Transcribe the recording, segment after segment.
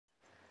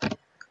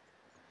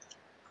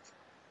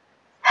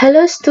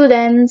Hello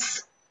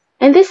students!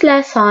 In this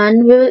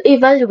lesson, we will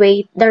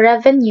evaluate the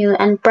revenue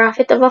and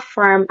profit of a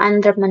firm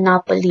under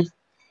monopoly.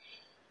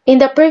 In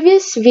the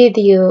previous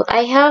video,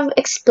 I have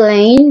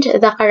explained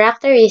the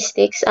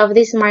characteristics of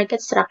this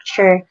market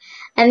structure,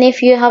 and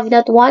if you have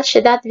not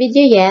watched that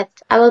video yet,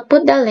 I will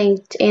put the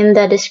link in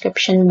the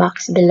description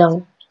box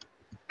below.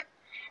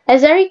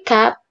 As a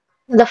recap,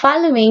 the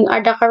following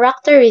are the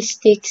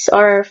characteristics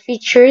or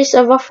features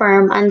of a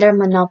firm under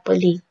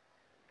monopoly.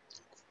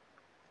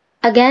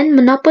 Again,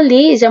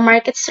 monopoly is a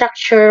market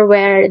structure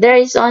where there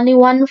is only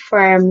one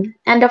firm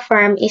and the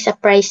firm is a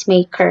price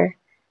maker.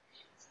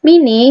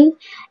 Meaning,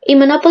 a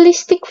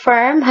monopolistic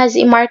firm has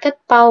a market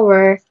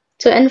power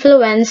to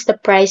influence the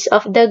price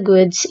of the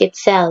goods it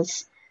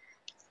sells.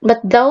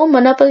 But though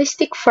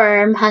monopolistic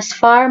firm has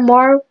far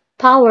more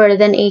power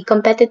than a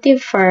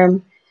competitive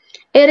firm,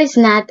 it is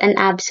not an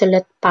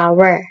absolute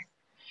power.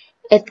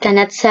 It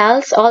cannot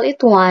sell all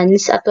it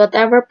wants at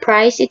whatever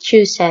price it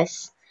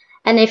chooses.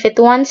 And if it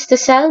wants to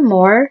sell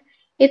more,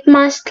 it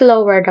must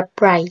lower the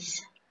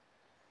price.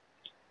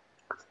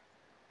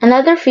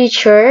 Another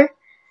feature,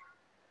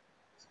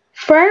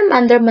 firm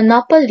under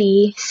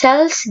monopoly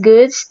sells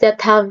goods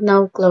that have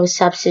no close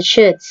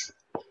substitutes.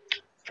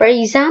 For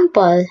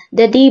example,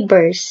 the De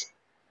Beers,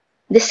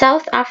 the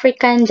South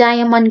African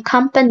diamond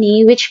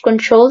company which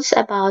controls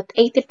about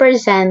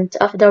 80%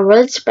 of the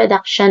world's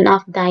production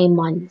of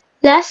diamond.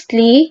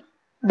 Lastly,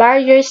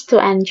 barriers to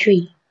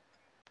entry.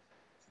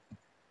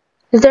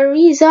 The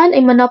reason a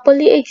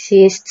monopoly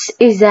exists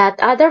is that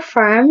other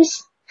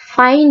firms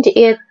find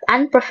it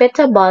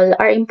unprofitable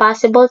or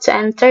impossible to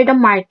enter the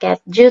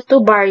market due to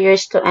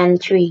barriers to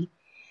entry.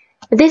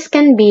 This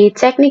can be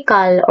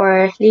technical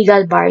or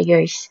legal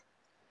barriers.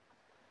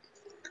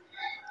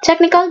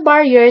 Technical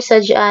barriers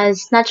such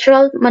as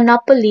natural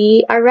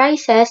monopoly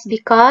arises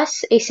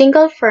because a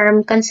single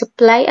firm can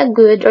supply a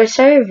good or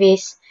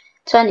service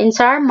to an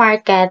entire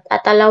market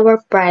at a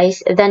lower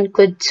price than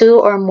could two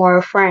or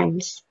more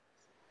firms.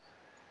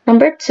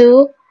 Number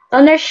 2,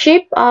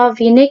 ownership of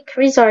unique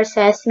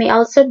resources may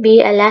also be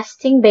a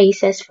lasting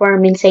basis for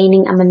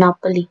maintaining a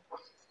monopoly.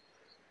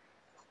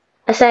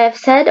 As I have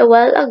said a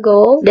while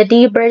ago, the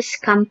De Beers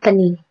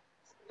company.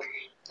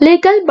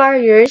 Legal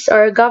barriers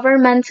or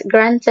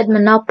government-granted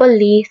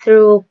monopoly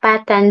through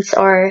patents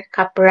or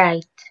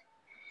copyright.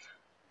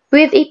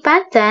 With a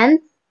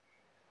patent,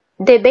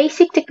 the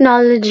basic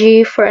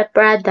technology for a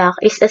product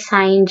is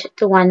assigned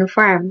to one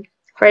firm.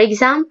 For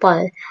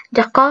example,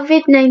 the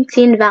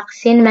COVID-19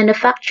 vaccine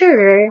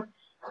manufacturer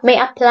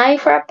may apply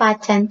for a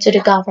patent to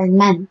the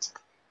government.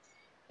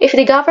 If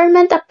the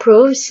government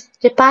approves,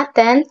 the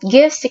patent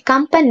gives the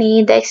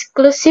company the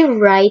exclusive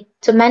right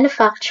to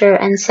manufacture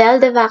and sell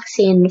the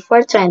vaccine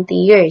for 20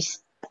 years.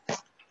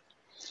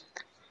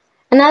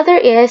 Another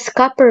is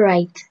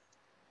copyright.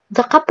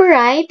 The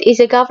copyright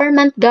is a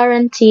government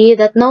guarantee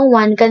that no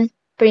one can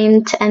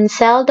print and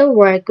sell the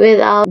work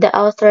without the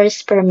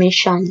author's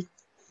permission.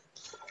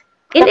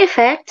 In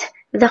effect,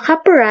 the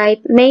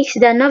copyright makes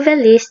the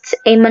novelist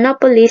a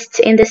monopolist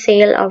in the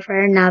sale of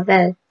her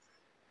novel.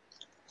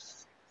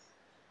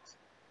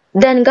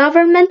 Then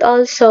government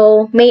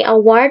also may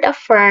award a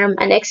firm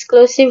an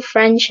exclusive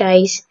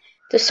franchise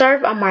to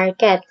serve a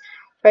market.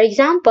 For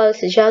example,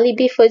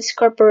 Jollibee Foods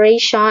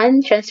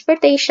Corporation,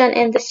 transportation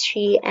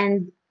industry,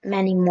 and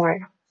many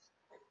more.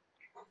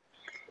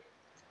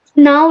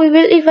 Now we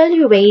will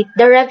evaluate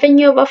the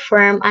revenue of a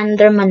firm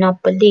under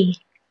monopoly.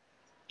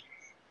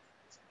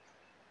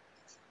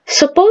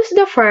 Suppose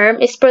the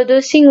firm is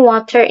producing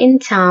water in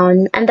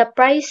town and the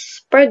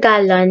price per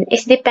gallon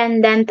is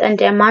dependent on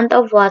the amount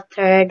of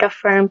water the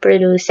firm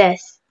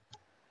produces.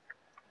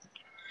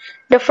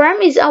 The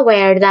firm is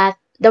aware that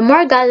the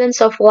more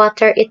gallons of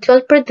water it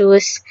will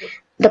produce,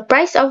 the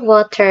price of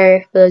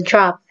water will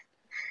drop.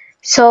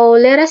 So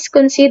let us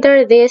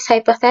consider this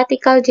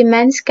hypothetical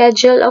demand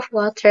schedule of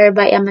water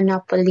by a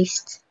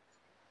monopolist.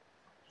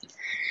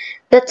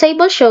 The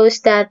table shows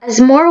that as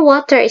more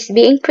water is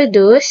being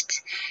produced,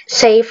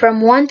 say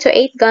from 1 to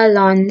 8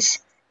 gallons,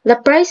 the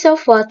price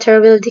of water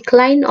will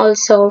decline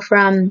also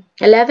from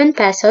 11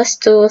 pesos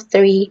to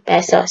 3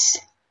 pesos.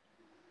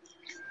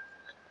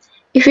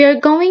 If we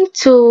are going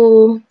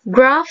to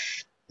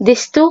graph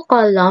these two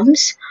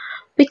columns,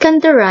 we can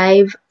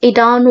derive a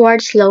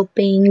downward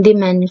sloping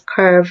demand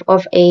curve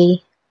of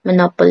a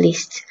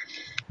monopolist.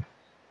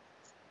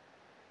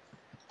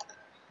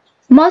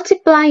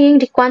 Multiplying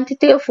the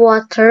quantity of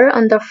water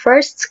on the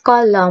first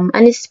column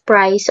and its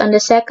price on the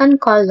second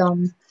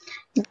column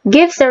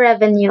gives the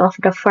revenue of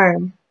the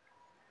firm.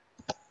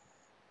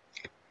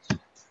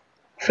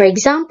 For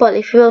example,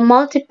 if you will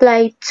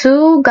multiply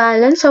 2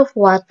 gallons of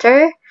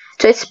water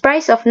to its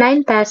price of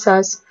 9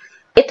 pesos,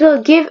 it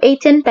will give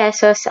 18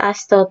 pesos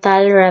as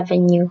total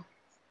revenue,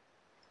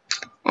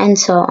 and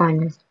so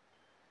on.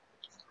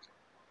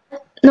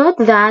 Note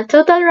that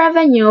total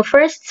revenue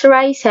first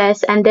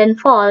rises and then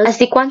falls as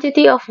the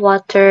quantity of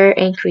water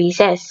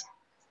increases.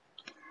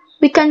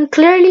 We can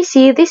clearly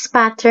see this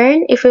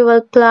pattern if we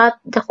will plot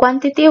the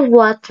quantity of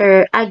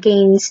water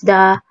against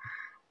the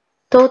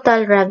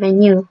total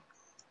revenue.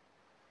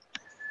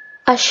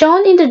 As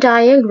shown in the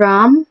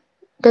diagram,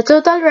 the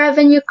total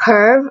revenue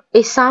curve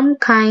is some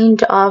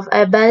kind of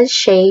a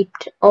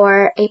bell-shaped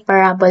or a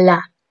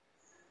parabola.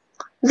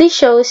 This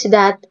shows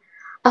that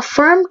a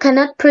firm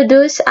cannot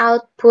produce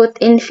output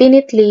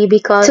infinitely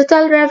because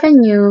total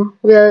revenue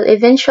will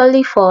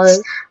eventually fall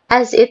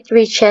as it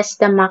reaches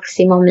the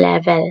maximum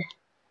level.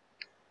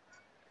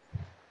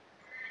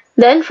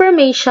 The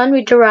information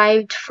we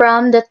derived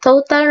from the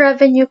total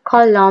revenue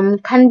column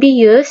can be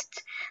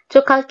used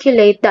to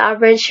calculate the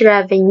average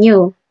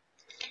revenue.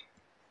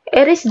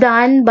 It is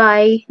done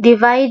by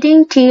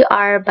dividing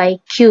TR by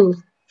Q.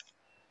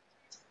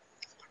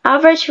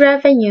 Average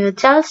revenue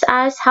tells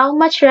us how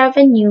much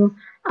revenue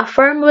a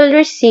firm will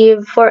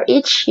receive for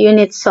each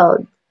unit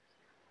sold.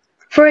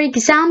 For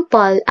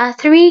example, at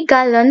 3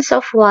 gallons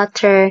of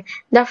water,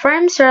 the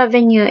firm's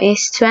revenue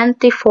is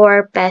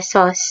 24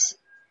 pesos.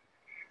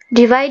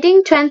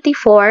 Dividing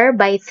 24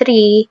 by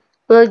 3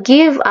 will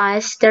give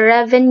us the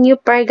revenue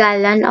per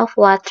gallon of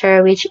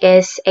water, which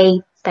is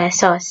 8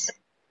 pesos.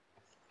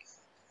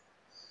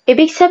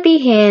 Ibig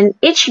sabihin,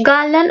 each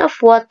gallon of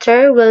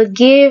water will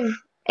give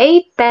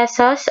 8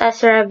 pesos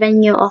as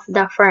revenue of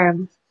the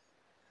firm.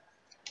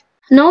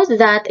 Note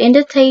that in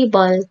the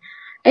table,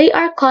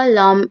 AR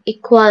column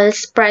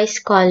equals price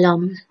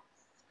column.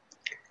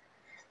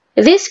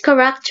 This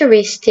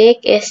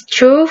characteristic is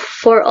true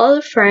for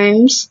all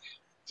firms,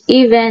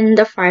 even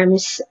the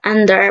firms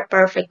under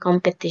perfect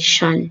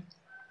competition.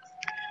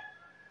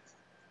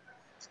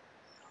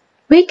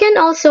 We can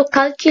also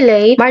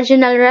calculate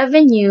marginal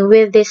revenue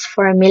with this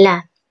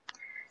formula.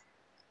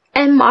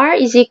 MR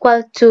is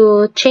equal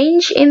to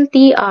change in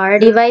TR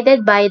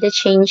divided by the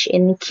change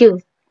in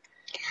Q.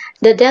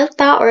 The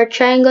delta or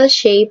triangle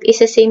shape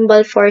is a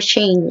symbol for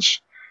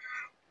change.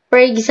 For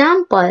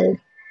example,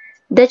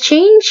 the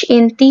change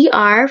in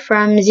TR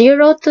from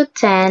 0 to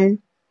 10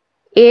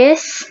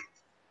 is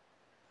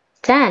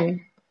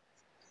 10.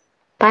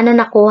 Paano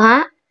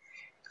nakuha?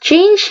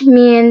 Change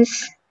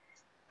means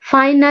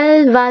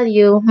final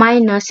value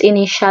minus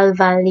initial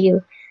value.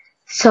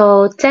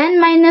 So,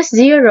 10 minus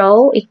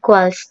 0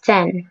 equals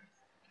 10.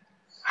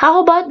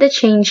 How about the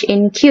change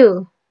in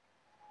Q?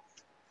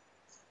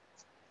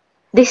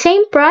 The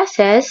same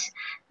process,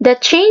 the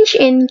change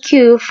in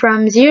Q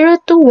from 0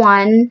 to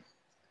 1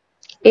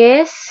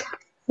 is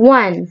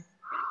 1,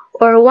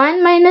 or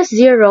 1 minus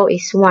 0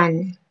 is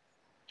 1.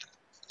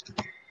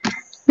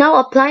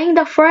 Now, applying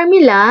the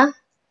formula,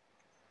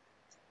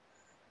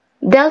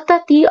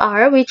 delta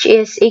TR, which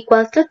is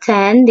equal to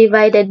 10,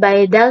 divided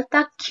by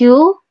delta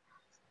Q,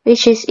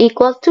 which is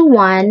equal to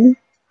 1,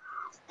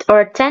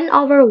 or 10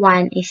 over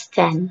 1 is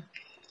 10.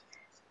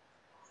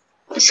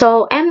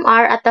 So,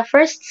 MR at the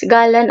first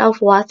gallon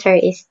of water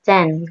is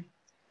 10.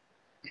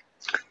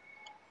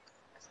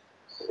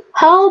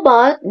 How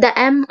about the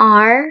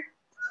MR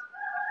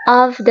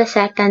of the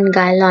second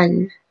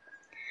gallon?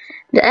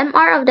 The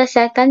MR of the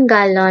second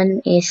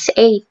gallon is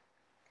 8.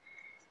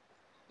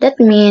 That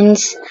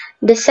means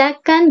the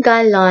second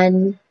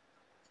gallon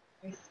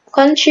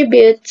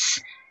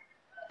contributes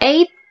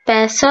 8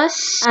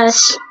 pesos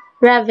as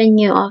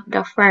revenue of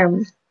the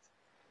firm.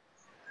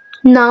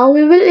 Now,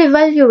 we will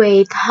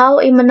evaluate how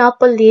a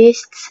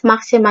monopolist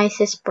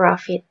maximizes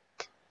profit.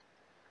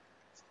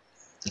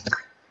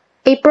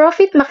 A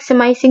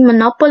profit-maximizing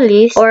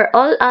monopolist or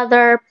all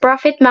other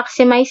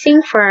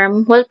profit-maximizing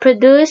firm will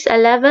produce a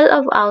level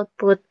of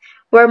output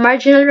where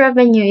marginal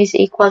revenue is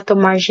equal to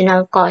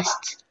marginal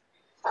cost.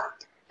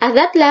 At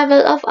that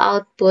level of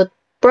output,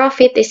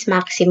 profit is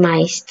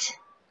maximized.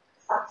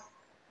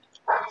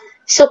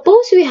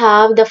 Suppose we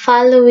have the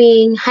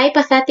following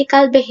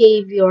hypothetical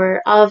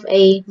behavior of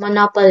a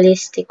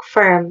monopolistic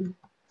firm.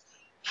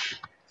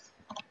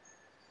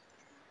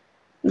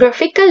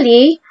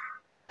 Graphically,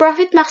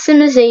 profit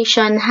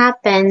maximization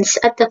happens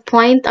at the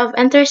point of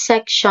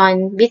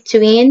intersection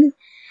between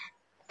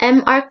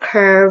MR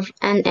curve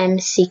and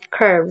MC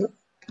curve.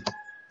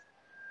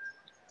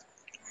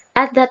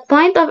 At that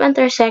point of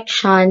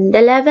intersection,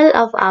 the level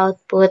of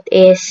output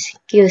is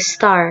Q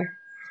star,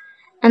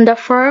 and the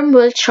firm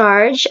will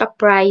charge a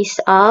price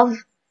of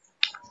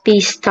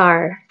P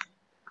star.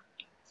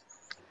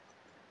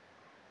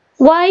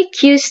 Why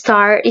Q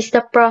star is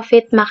the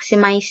profit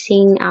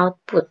maximizing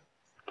output?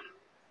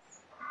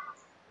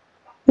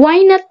 Why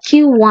not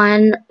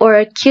Q1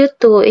 or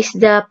Q2 is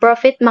the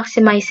profit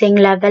maximizing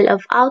level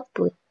of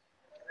output?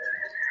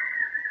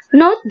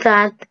 Note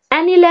that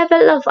any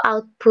level of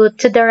output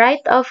to the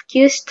right of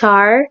Q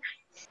star,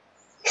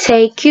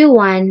 say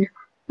Q1,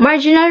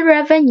 marginal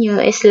revenue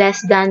is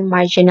less than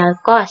marginal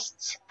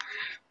costs,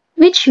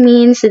 which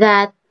means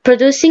that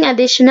producing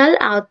additional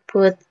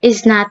output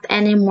is not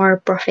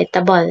anymore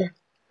profitable.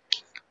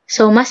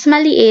 So, mas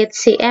maliit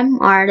si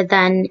MR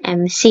than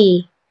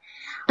MC.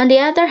 On the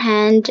other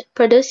hand,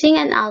 producing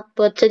an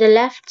output to the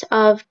left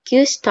of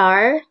Q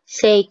star,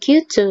 say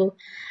Q2,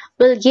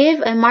 will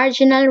give a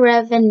marginal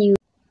revenue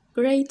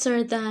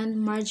greater than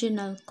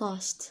marginal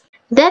cost.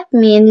 That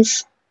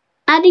means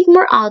adding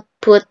more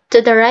output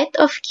to the right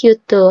of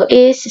Q2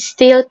 is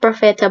still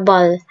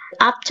profitable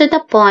up to the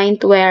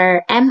point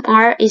where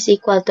MR is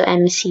equal to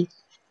MC.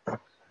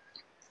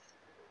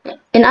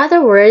 In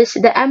other words,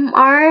 the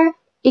MR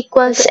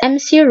equals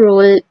MC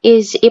rule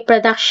is a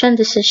production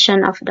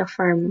decision of the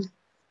firm.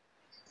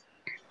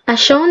 As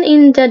shown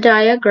in the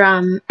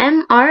diagram,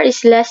 MR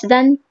is less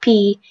than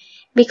P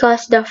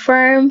because the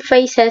firm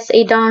faces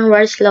a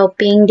downward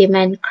sloping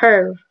demand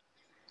curve.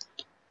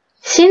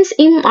 Since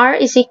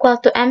MR is equal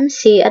to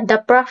MC at the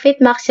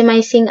profit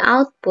maximizing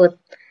output,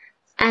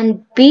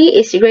 and P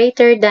is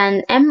greater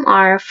than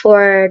MR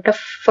for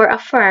a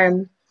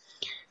firm,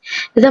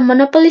 the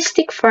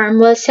monopolistic firm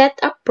will set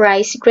a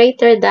price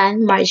greater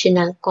than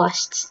marginal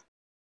costs.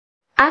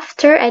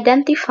 After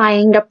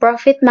identifying the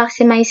profit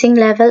maximizing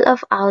level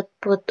of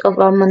output of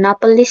a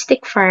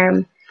monopolistic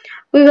firm,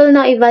 we will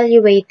now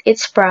evaluate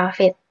its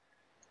profit.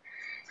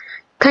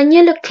 Can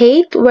you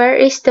locate where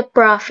is the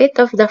profit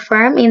of the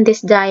firm in this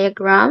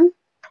diagram?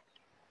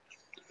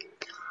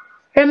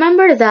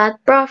 Remember that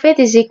profit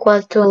is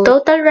equal to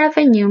total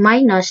revenue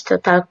minus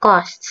total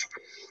costs.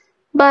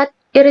 But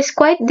it is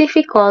quite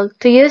difficult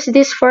to use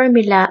this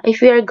formula if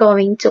we are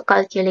going to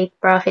calculate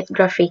profit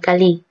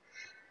graphically.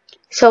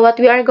 So what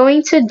we are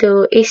going to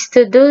do is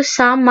to do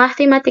some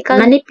mathematical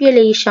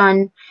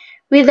manipulation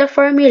with the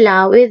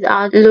formula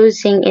without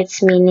losing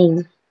its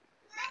meaning.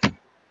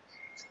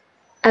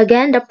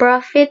 Again, the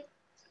profit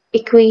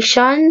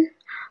equation.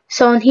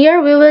 So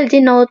here we will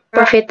denote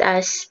profit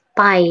as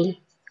pi.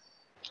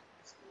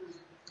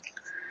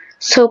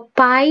 So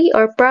pi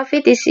or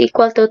profit is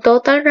equal to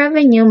total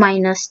revenue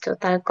minus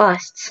total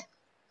costs.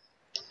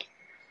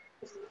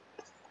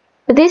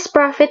 This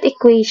profit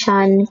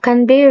equation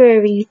can be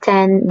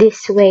rewritten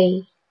this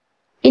way.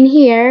 In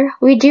here,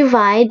 we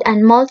divide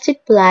and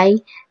multiply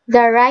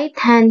the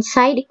right-hand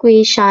side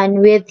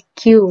equation with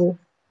Q.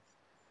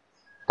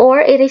 Or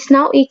it is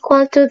now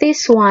equal to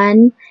this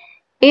one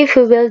if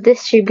we will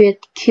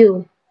distribute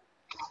Q.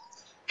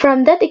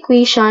 From that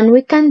equation,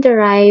 we can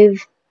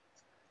derive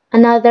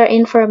another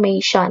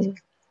information.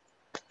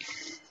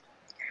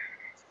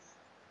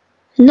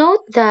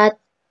 Note that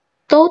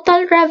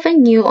total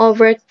revenue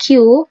over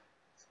Q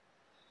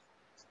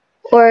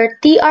or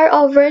TR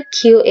over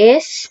Q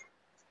is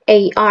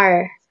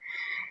AR.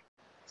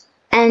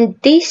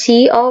 And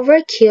DC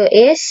over Q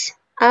is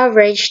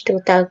average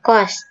total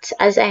costs,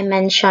 as I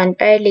mentioned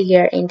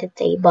earlier in the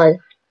table.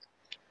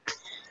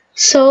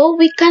 So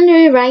we can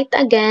rewrite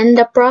again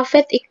the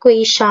profit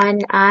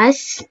equation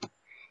as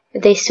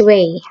this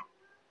way.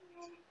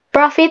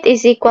 Profit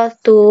is equal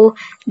to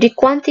the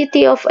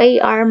quantity of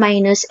AR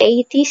minus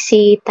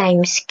ATC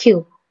times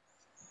Q.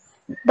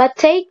 But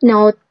take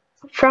note,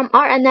 from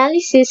our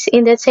analysis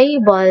in the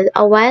table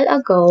a while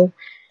ago,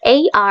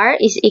 AR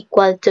is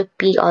equal to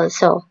P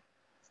also.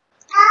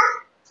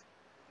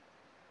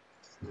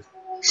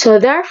 So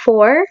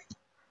therefore,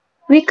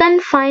 we can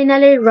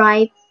finally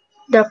write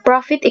the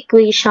profit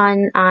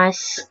equation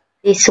as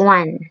this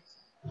one.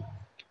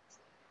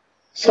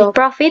 So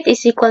profit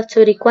is equal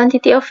to the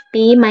quantity of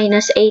P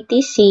minus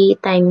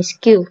ATC times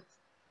Q.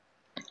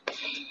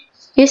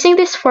 Using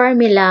this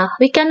formula,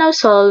 we can now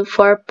solve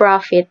for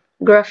profit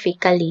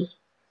graphically.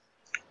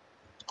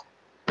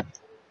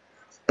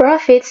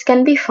 Profits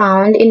can be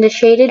found in the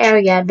shaded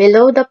area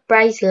below the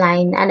price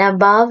line and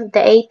above the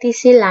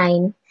ATC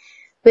line,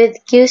 with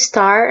Q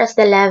star as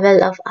the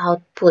level of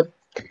output.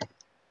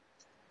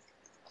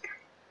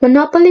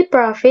 Monopoly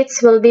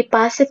profits will be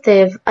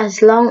positive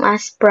as long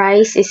as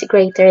price is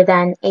greater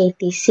than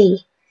ATC.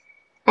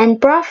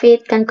 And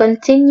profit can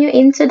continue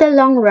into the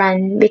long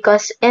run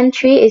because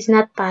entry is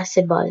not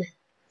possible.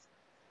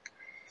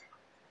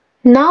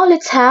 Now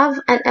let's have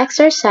an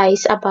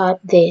exercise about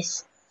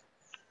this.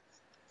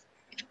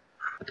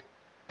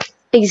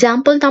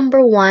 Example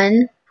number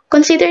 1.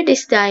 Consider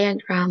this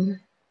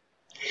diagram.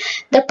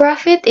 The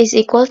profit is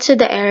equal to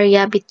the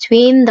area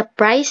between the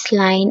price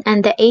line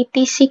and the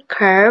ATC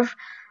curve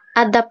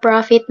at the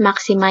profit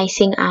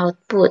maximizing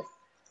output.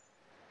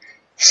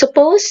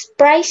 Suppose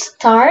price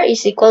star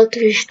is equal to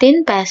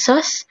 15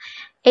 pesos,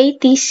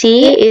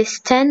 ATC is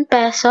 10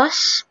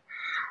 pesos,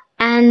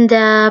 and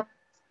the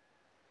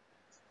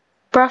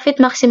profit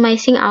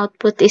maximizing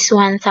output is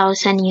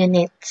 1,000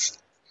 units.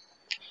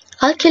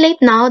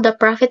 Calculate now the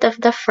profit of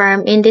the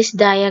firm in this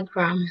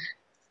diagram.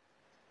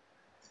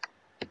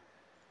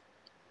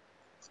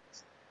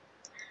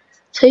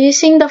 So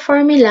using the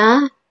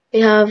formula,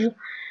 we have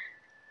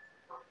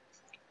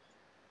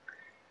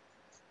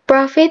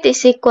profit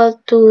is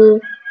equal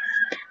to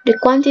the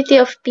quantity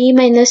of P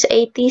minus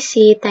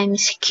ATC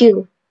times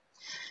Q.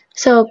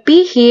 So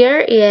P here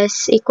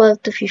is equal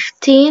to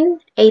 15,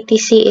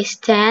 ATC is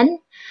 10,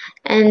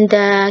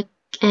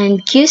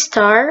 and Q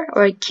star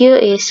or Q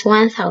is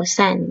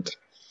 1,000.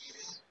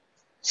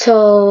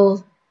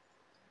 So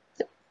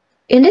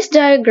in this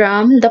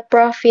diagram, the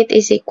profit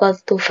is equal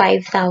to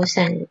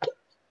 5,000.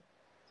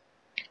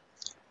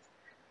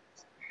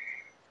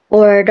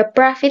 Or the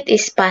profit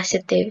is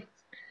positive.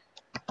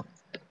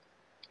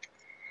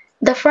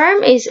 The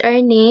firm is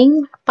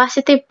earning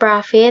positive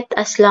profit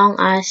as long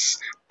as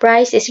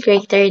price is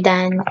greater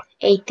than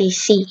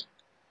ATC.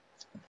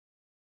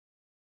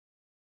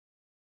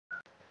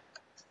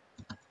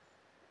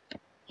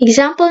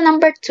 Example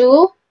number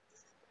 2.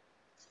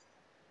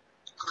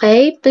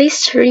 Okay,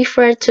 please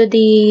refer to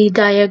the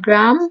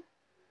diagram.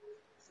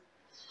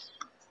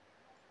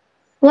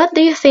 What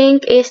do you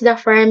think is the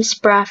firm's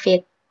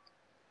profit?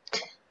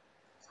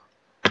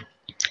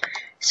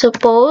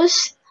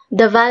 Suppose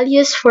the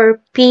values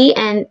for P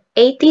and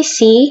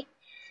ATC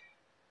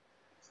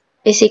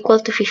is equal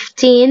to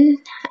 15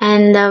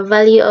 and the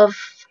value of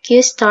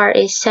Q star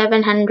is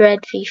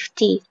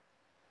 750.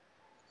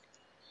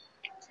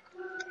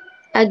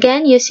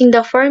 Again, using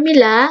the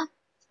formula,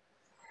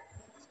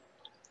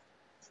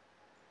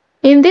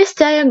 in this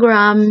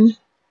diagram,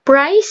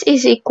 price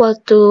is equal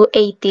to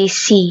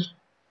ATC.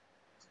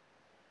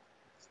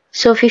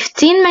 So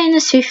 15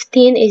 minus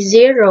 15 is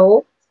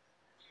 0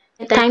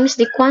 times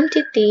the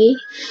quantity.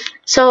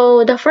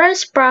 So the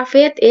first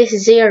profit is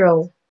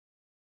 0.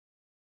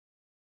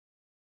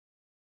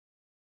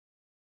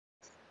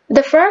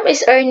 The firm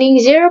is earning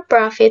 0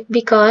 profit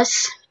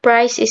because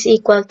price is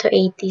equal to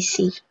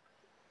ATC.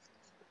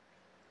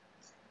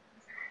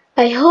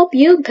 I hope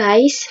you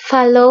guys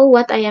follow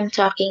what I am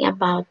talking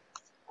about.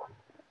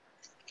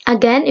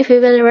 Again, if we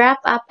will wrap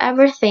up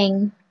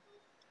everything.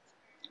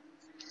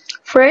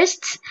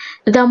 First,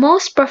 the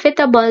most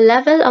profitable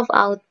level of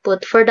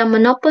output for the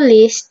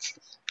monopolist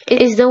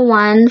is the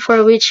one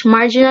for which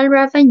marginal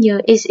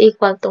revenue is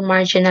equal to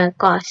marginal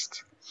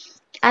cost.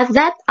 At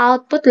that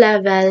output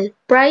level,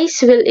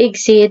 price will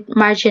exceed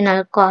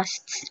marginal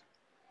costs.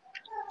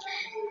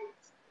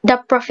 The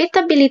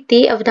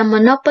profitability of the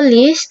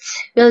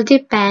monopolists will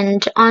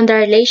depend on the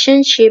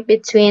relationship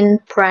between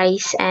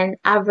price and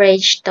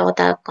average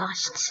total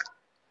costs.